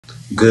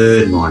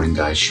Good morning,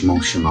 guys.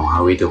 Shalom, shalom.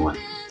 How we doing?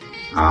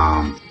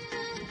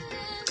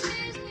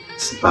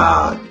 It's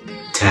about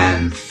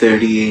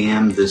 10:30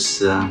 a.m.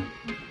 this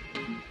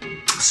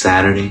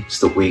Saturday. It's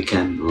the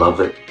weekend.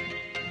 Love it.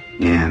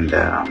 And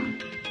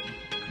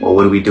well,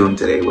 what are we doing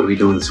today? What are we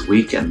doing this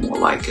weekend? More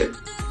like it.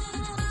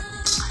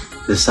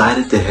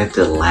 Decided to head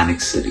to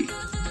Atlantic City.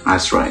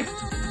 That's right.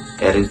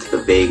 Heading to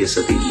the Vegas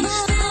of the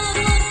East.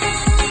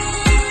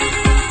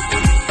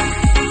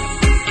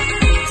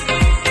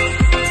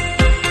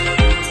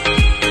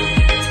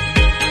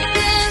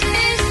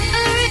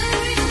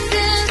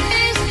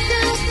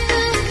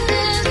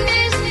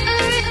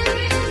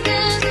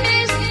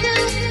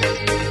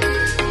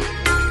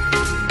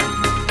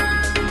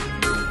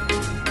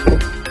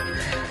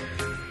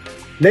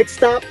 Next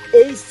stop,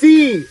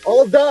 AC.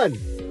 All done.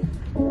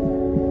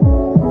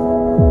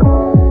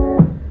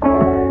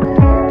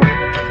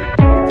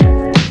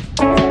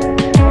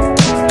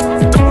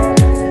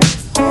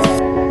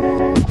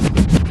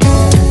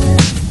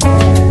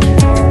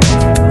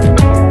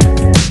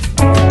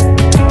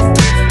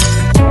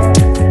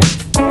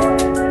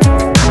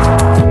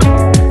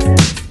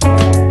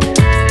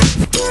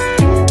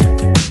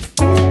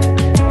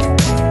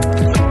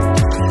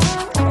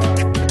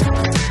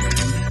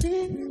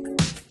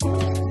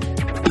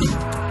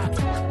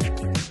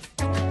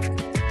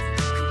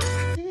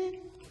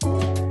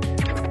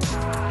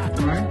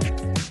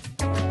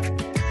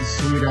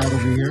 Sweet out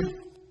over here.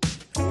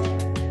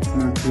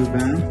 Not too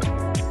bad.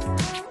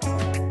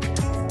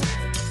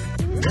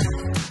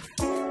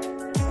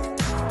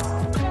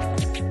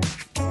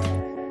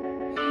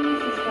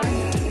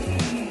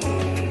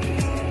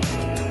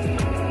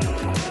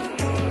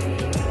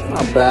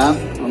 Not bad.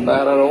 Not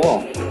bad at all.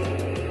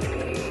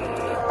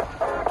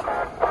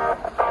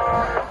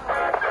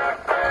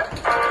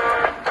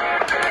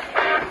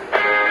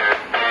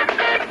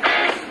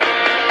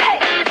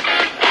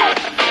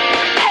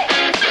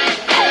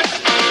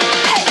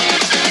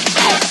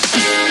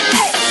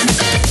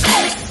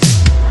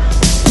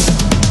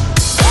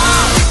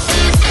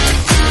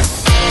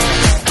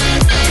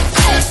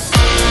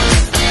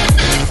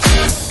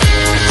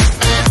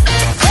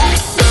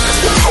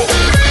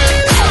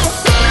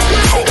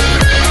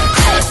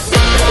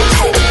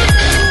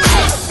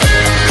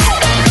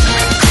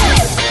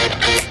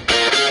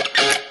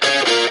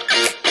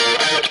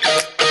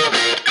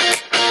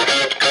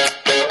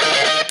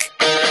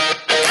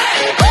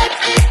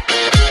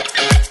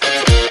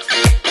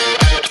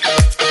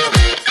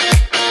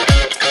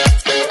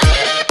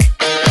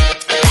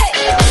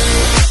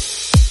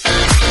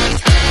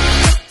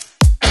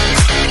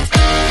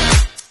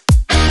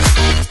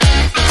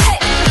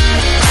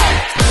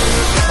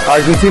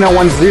 Argentina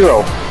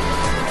 1-0.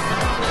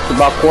 It's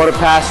about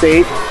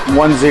 8:15,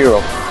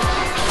 1-0.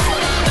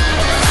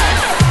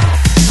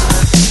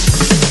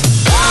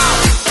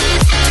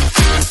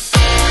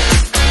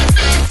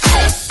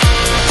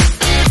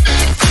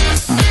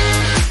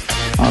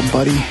 Our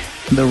buddy,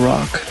 The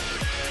Rock.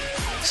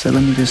 So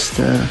let me just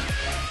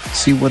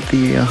see what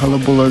the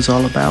hullabulla is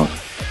all about.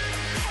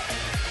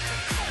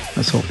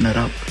 Let's open it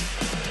up.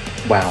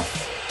 Wow.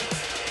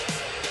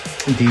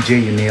 DJ,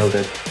 you nailed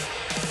it.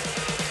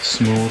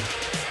 Smooth.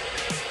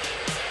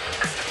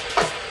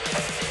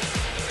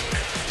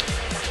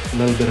 A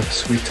little bit of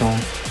sweet tone.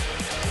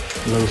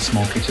 A little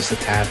smoky, just a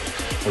tad.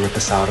 The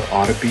reposado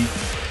ought to be.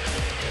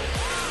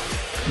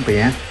 But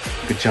yeah,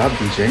 good job,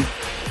 DJ.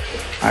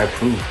 I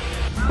approve.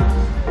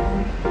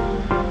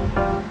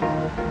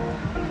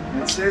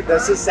 That's it.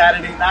 That's it.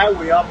 Saturday night.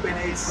 We're up in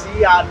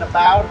AC, out and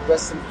about,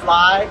 dressed and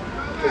fly.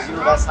 Because you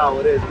know that's how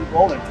it is. We're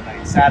rolling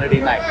tonight. Saturday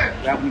night.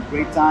 We're having a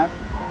great time.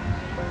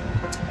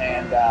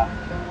 And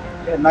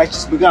yeah, night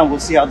just begun. We'll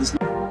see how this.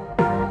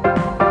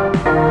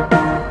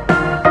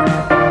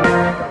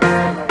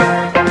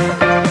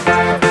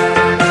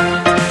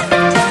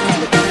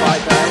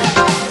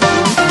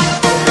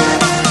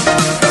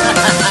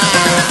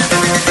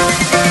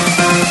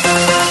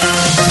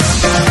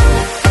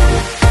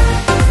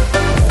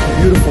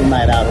 Beautiful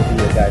night out over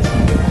here, guys.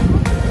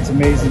 It's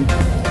amazing.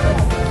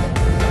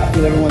 I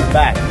feel everyone's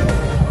back.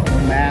 No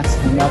masks,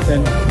 no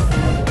nothing. I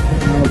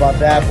don't know about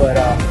that, but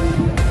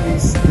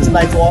this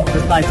night's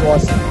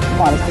awesome.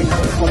 Come on, let's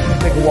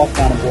take a walk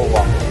down the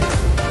boardwalk.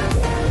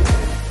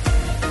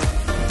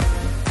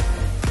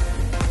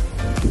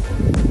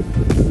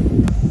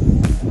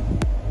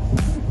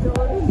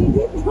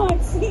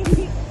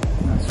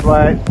 That's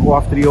right. Go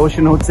off to the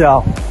Ocean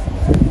Hotel.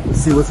 Let's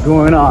see what's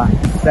going on.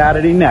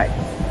 Saturday night.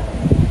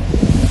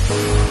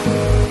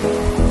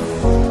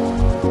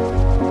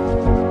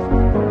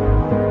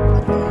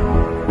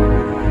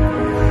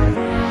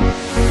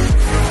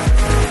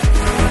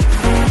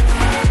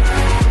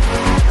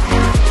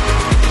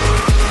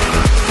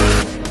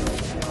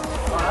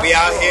 We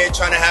out here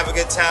trying to have a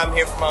good time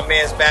here for my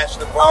man's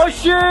bachelor party. Oh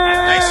shit!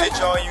 Nice to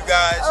join you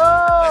guys.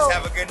 Oh. Let's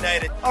have a good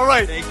night. All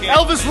right,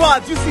 LVIZ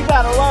RODZ, you see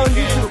that around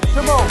YouTube.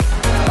 Come on.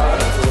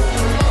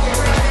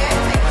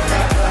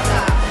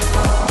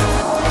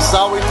 This is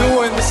how we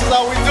doing. This is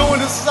how we doing.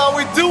 This is how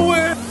we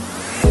doing.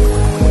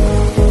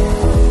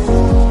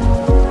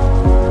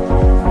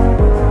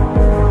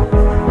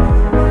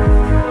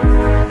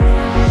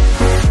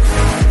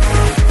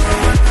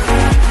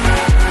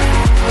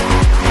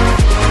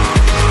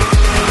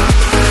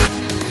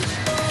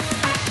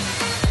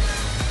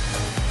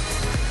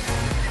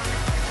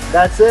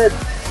 That's it.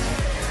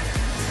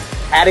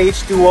 At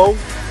H2O,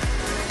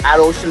 at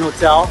Ocean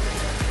Hotel,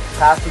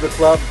 pass to the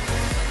club,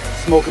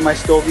 smoking my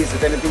stogies.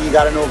 If anything you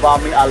gotta know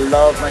about me, I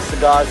love my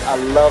cigars, I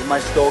love my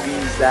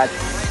stogies. That's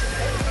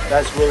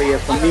really it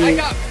for me.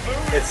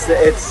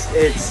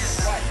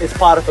 It's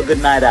part of a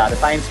good night out.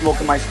 If I ain't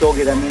smoking my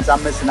stogie, that means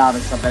I'm missing out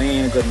on something. It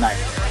ain't a good night.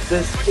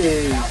 This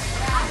is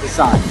the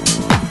sign.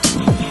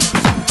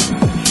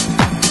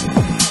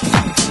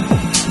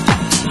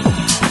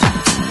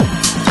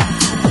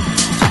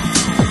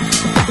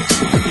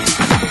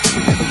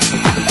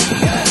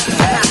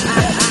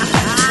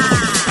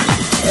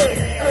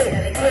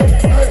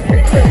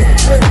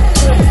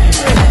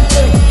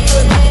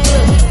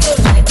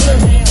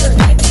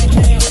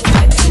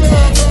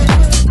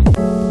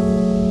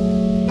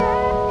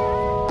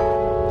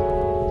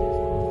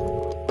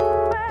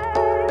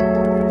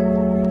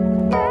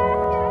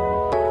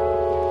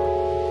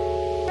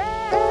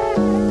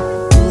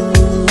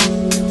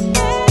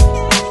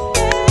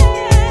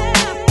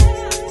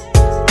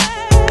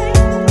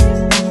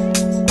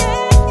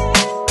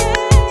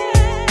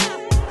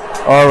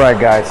 Alright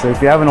guys, so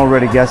if you haven't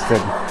already guessed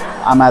it,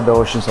 I'm at the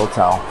Oceans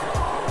Hotel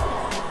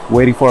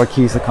waiting for our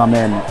keys to come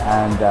in,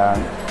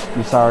 and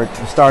we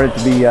started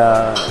to be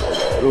a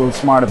little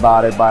smart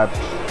about it by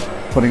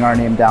putting our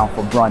name down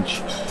for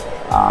brunch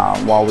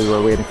while we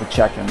were waiting for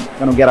check-in.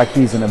 Gonna get our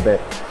keys in a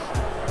bit.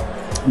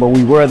 But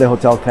we were at the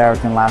Hotel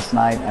Clariton last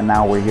night, and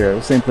now we're here.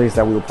 The same place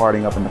that we were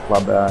partying up in the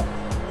club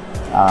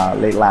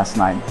late last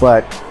night.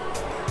 But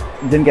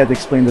didn't get to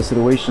explain the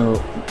situation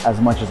as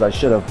much as I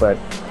should have, but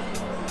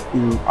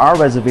our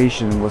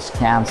reservation was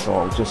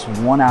canceled just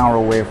 1 hour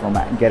away from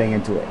getting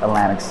into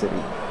Atlantic City.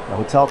 The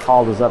hotel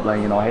called us up, like,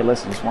 you know, hey,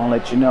 listen, just want to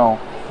let you know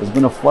there's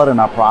been a flood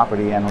in our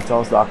property, and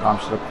hotels.com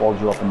should have called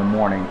you up in the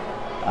morning,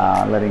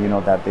 letting you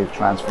know that they've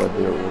transferred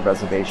your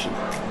reservation.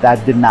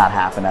 That did not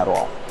happen at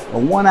all.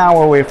 We're 1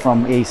 hour away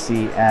from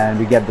AC, and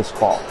we get this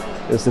call.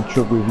 This is a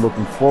trip we've been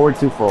looking forward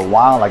to for a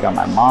while. I got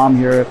my mom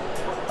here,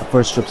 our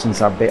first trip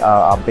since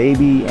our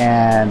baby,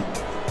 and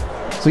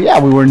so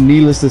yeah, we were,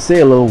 needless to say,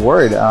 a little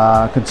worried,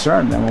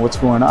 concerned. I mean, what's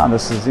going on?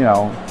 This is, you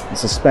know, the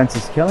suspense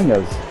is killing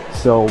us.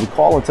 So we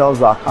called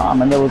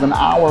hotels.com, and there was an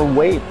hour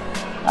wait.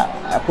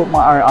 I put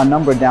our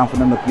number down for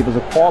them to give us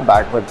a call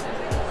back, but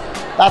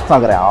that's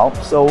not gonna help.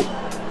 So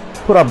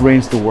put our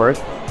brains to work,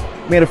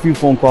 made a few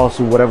phone calls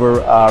to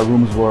whatever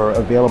rooms were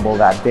available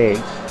that day,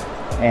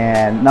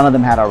 and none of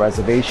them had our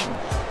reservation.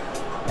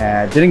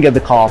 Didn't get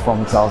the call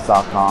from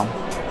hotels.com,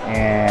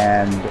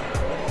 and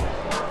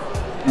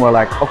we're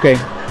like, okay,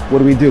 what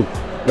do we do?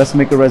 Let's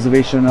make a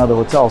reservation in another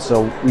hotel.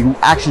 So we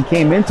actually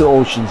came into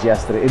Oceans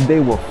yesterday, and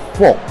they were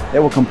full. They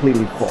were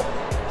completely full.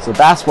 So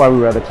that's why we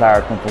were at the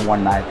Clariton for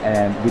one night,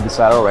 and we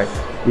decided, all right,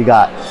 we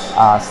got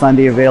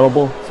Sunday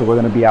available, so we're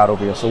gonna be out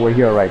over here. So we're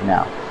here right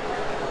now.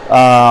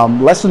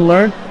 Lesson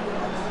learned,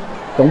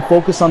 don't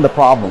focus on the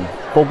problem,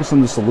 focus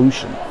on the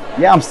solution.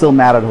 Yeah, I'm still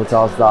mad at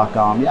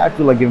hotels.com. Yeah, I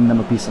feel like giving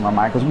them a piece of my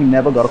mind because we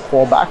never got a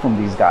call back from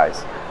these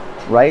guys,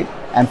 right?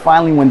 And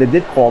finally, when they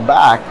did call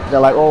back,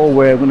 they're like, oh,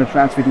 we're going to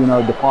transfer you to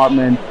another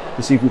department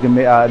to see if we can,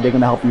 they're going to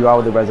help you out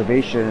with the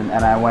reservation.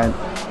 And I went,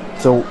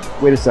 so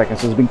wait a second,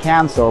 so it's been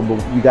canceled,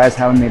 but you guys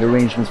haven't made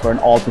arrangements for an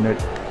alternate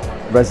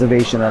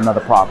reservation at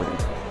another property.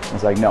 I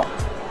was like, no.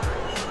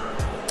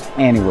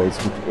 Anyways,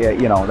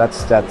 you know,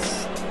 that's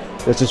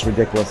just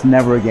ridiculous.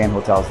 Never again,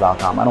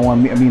 hotels.com. I don't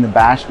want to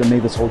bash them,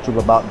 make this whole trip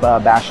about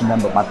bashing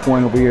them, but my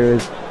point over here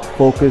is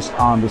focus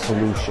on the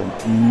solution,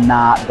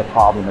 not the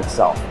problem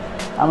itself.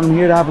 I'm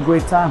here to have a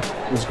great time.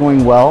 It's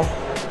going well,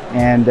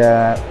 and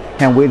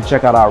can't wait to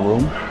check out our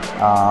room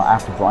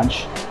after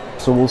brunch.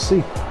 So we'll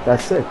see.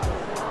 That's it.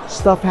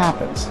 Stuff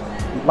happens.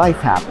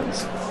 Life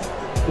happens.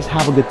 Just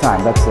have a good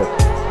time. That's it.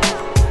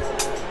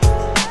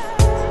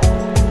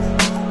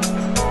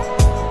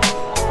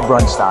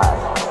 Brunch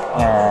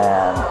time.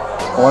 And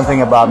one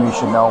thing about me you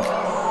should know,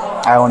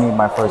 I don't eat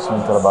my first meal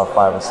until about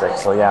 5 or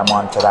 6. So yeah, I'm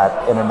on to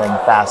that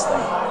intermittent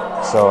fasting.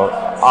 So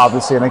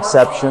obviously an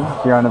exception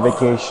if you're on a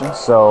vacation,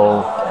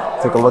 so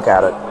take a look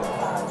at it.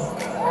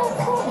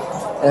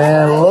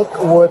 And look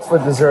what's for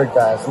dessert,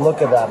 guys.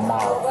 Look at that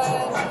mouth.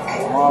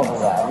 Marvel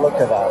that. Look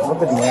at that.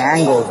 Look at the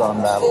angles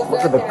on that.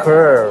 Look at the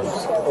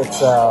curves. It's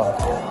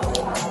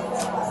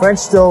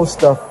French toast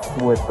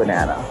stuffed with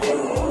banana.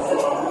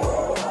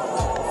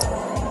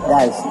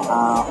 Guys,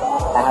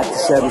 I had to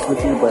share this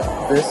with you, but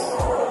this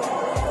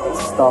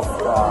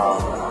stuffed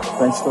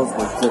French toast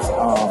was just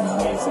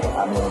amazing.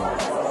 I mean,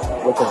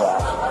 look at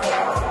that.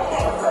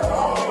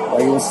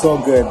 Like, it was so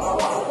good.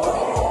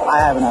 I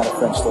haven't had a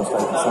French toast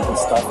like this. Something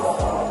stuffed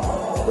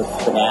with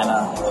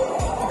banana.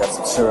 Got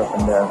some syrup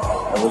in there.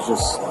 It was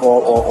just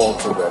all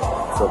too good.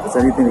 So if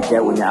there's anything to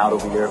get when you're out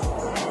over here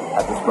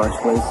at this brunch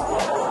place,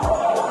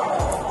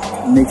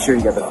 make sure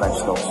you get the French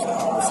toast.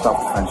 The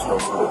stuffed French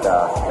toast with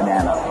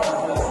banana.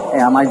 Hey,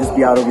 I might just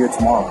be out over here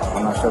tomorrow.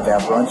 I'm not sure if they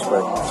have brunch,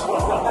 but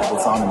if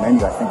it's on the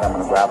menu, I think I'm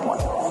gonna grab one.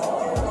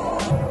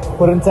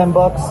 Put in 10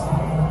 bucks,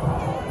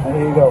 and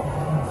here you go.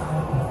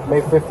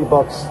 Made 50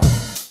 bucks.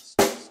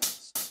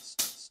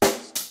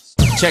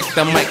 Check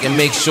the mic and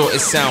make sure it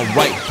sound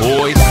right,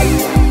 boys.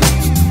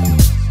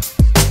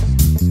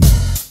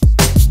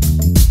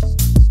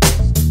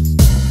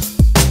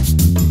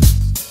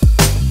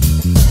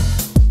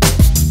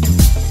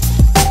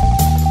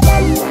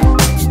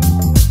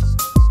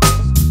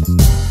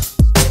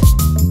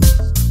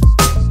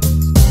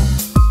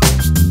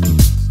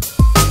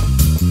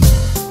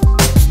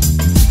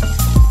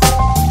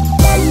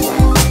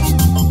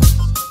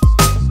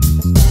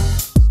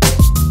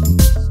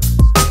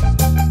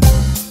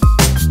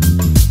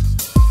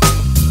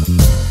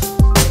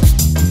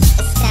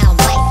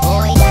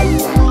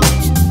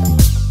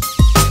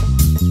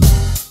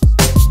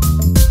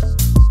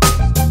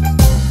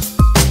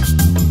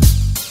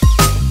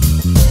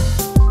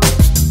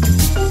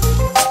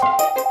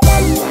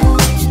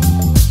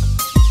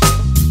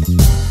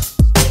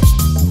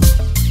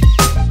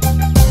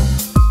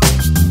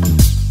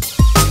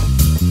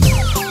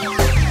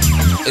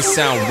 It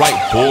sound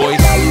right, boys.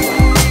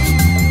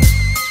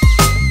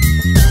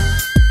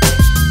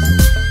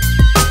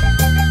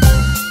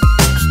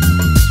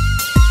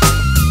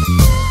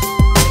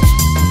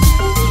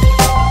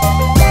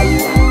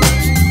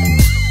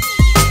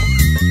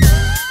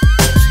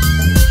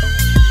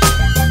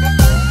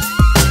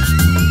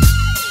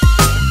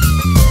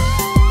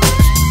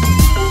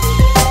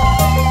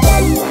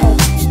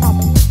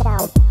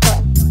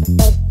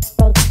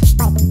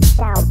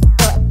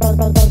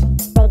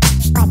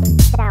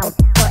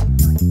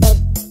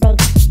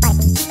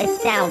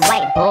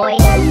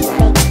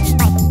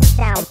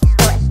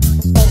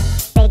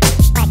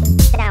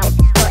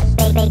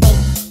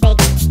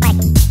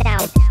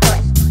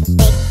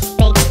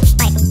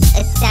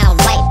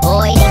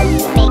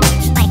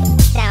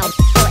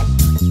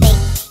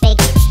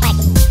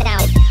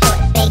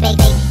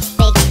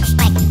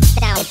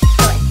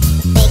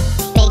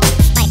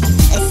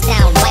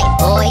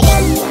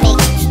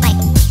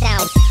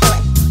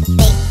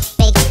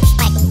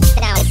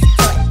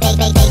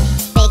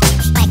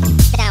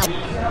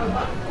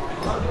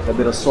 A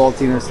bit of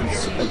saltiness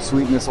and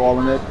sweetness all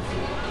in it.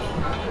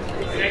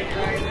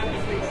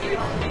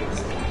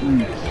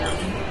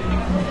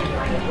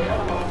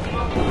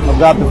 I've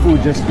got the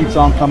food, just keeps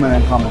on coming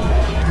and coming.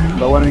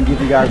 But I wanted to give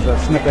you guys a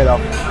snippet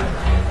of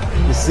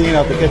the scene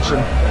of the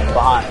kitchen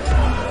behind.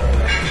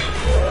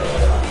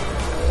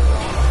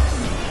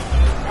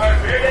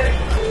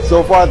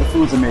 So far the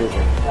food's amazing.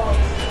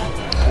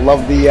 I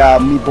love the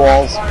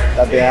meatballs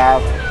that they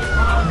have,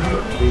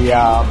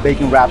 the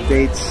bacon wrapped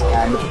dates,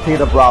 and the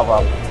potato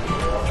brava.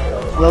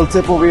 Little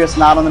tip over here, it's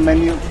not on the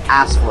menu,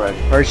 ask for it.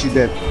 Hershey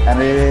did, and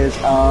it is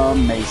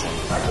amazing.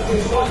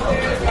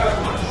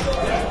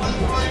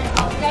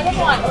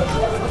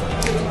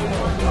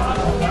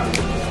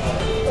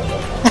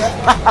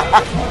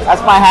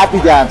 That's my happy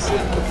dance.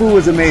 The food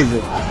was amazing.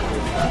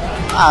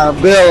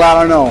 Bill, I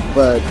don't know,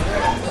 but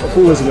the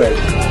food was great.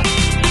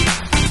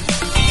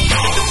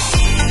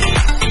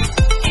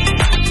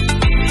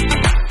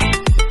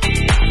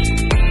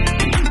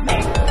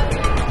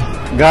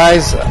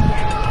 Guys,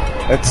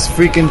 that's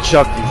freaking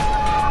Chucky.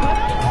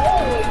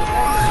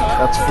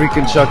 That's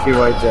freaking Chucky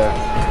right there.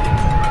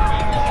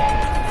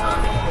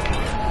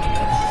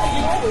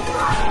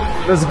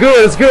 That's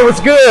good, it's good, it's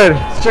good.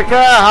 Let's check it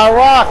out, Hot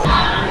Rock.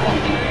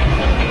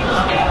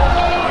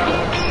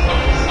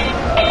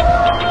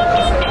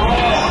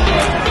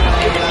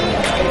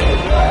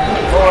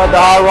 We're at the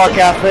Hot Rock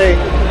Cafe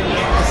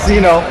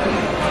Casino.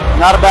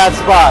 Not a bad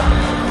spot.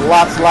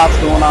 Lots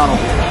going on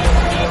over here.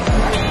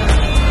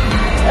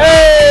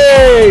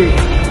 Hey!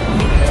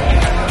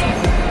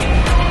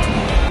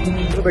 A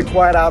little bit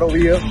quiet out over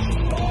here.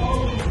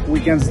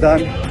 Weekend's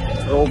done.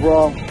 But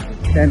overall,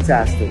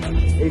 fantastic.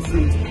 AC,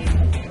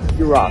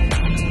 you rock.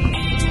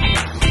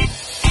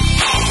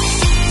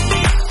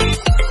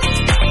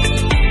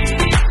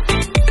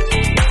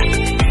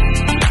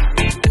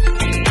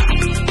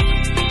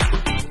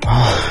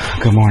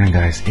 Good morning,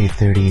 guys.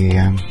 8:30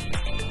 a.m.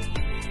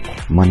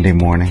 Monday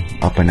morning,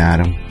 up and at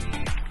 'em.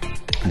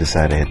 I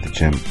decided to hit the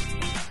gym.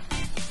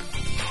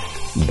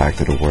 Back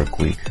to the work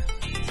week,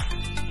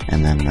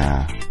 and then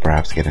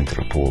perhaps get into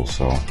the pool.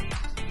 So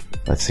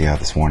let's see how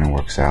this morning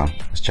works out.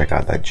 Let's check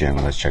out that gym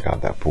and let's check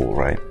out that pool,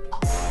 right?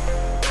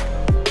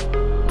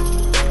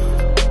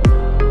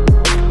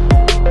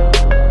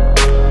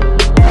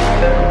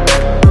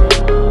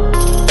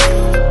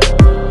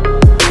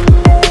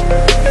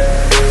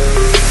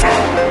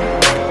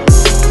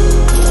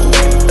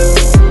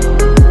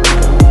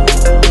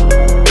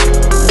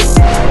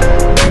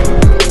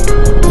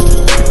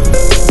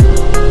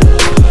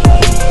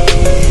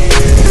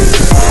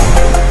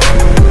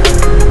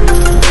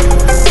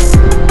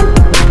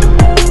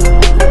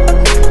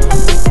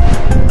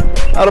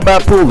 Not a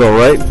bad pool though,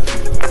 right?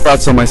 I thought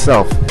so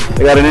myself.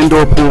 They got an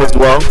indoor pool as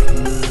well.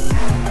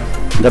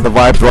 Got the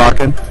vibes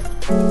rocking.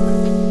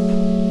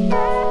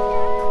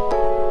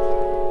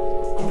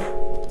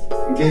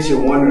 In case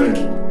you're wondering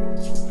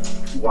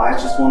why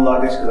it's just one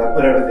luggage, because I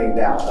put everything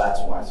down,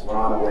 that's why. So we're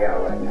on our way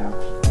out right now.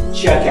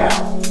 Check out.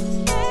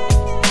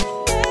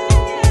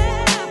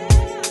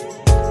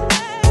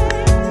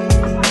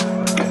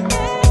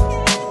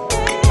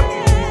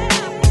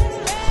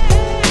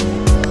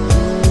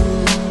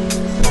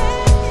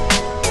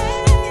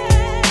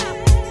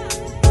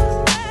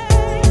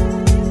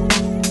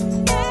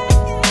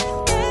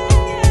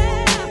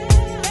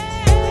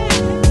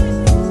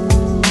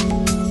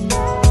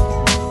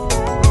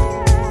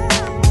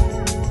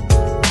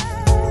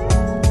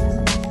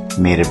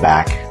 Made it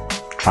back.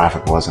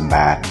 Traffic wasn't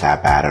that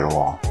bad at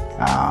all.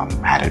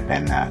 Had it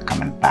been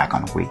coming back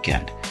on a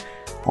weekend.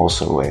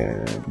 Also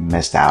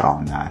missed out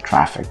on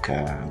traffic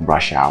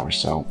rush hour,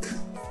 so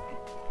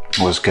it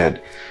was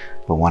good.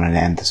 But wanted to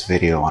end this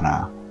video on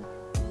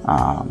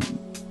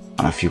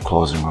a few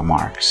closing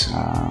remarks.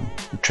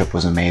 The trip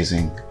was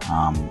amazing.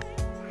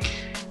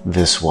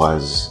 This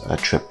was a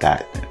trip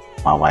that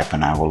my wife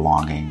and I were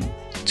longing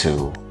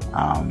to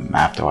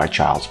after our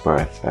child's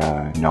birth,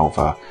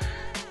 Nova.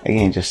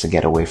 Again, just to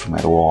get away from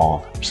it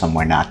all,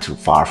 somewhere not too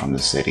far from the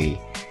city.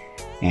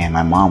 And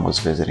my mom was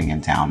visiting in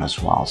town as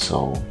well,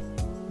 so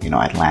you know,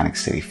 Atlantic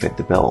City fit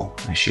the bill,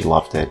 and she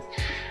loved it.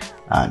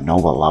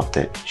 Nova loved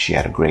it. She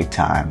had a great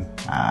time.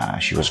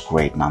 She was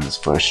great on this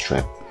first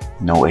trip.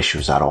 No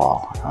issues at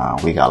all.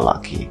 We got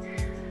lucky.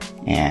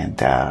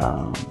 And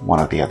one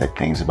of the other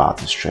things about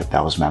this trip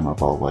that was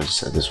memorable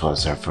was this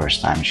was her first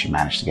time she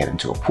managed to get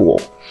into a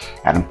pool.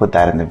 I didn't put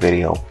that in the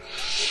video.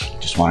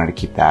 Just wanted to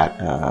keep that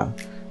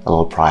a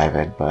little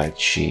private, but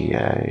she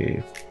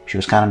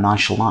was kind of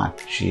nonchalant.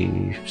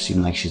 She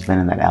seemed like she's been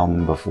in that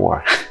element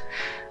before,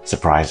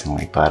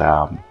 surprisingly,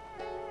 but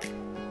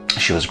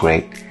she was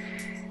great.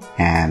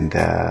 And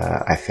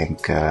I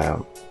think,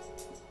 as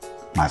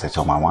I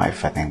told my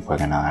wife, I think we're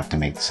gonna have to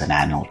make this an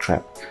annual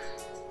trip.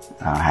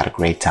 Had a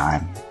great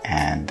time,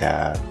 and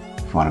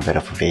if you want a bit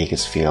of a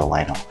Vegas feel,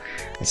 I know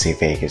I say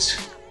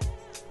Vegas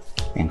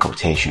in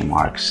quotation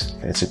marks,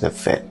 it's a good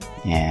fit,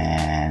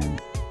 and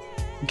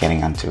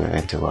getting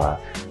into a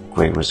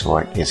great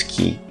resort is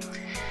key.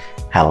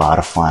 Had a lot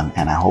of fun,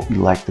 and I hope you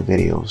like the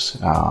videos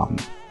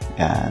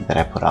that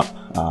I put up.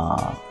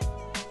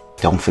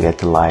 Don't forget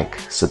to like,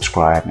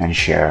 subscribe, and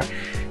share.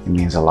 It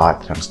means a lot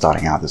that I'm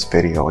starting out this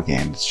video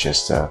again. It's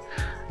just a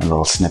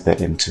little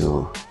snippet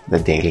into the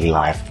daily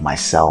life of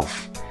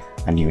myself,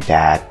 a new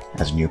dad,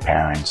 as new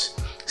parents,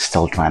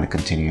 still trying to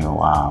continue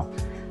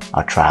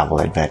our travel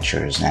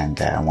adventures, and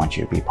I want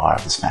you to be part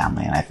of this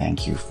family. And I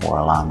thank you for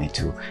allowing me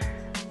to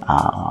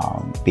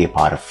be a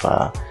part of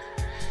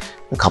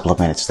the couple of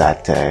minutes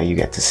that you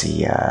get to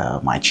see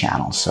my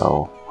channel.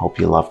 So hope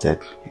you loved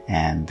it,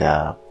 and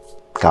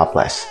God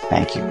bless.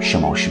 Thank you.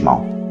 Shimo,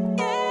 shimo.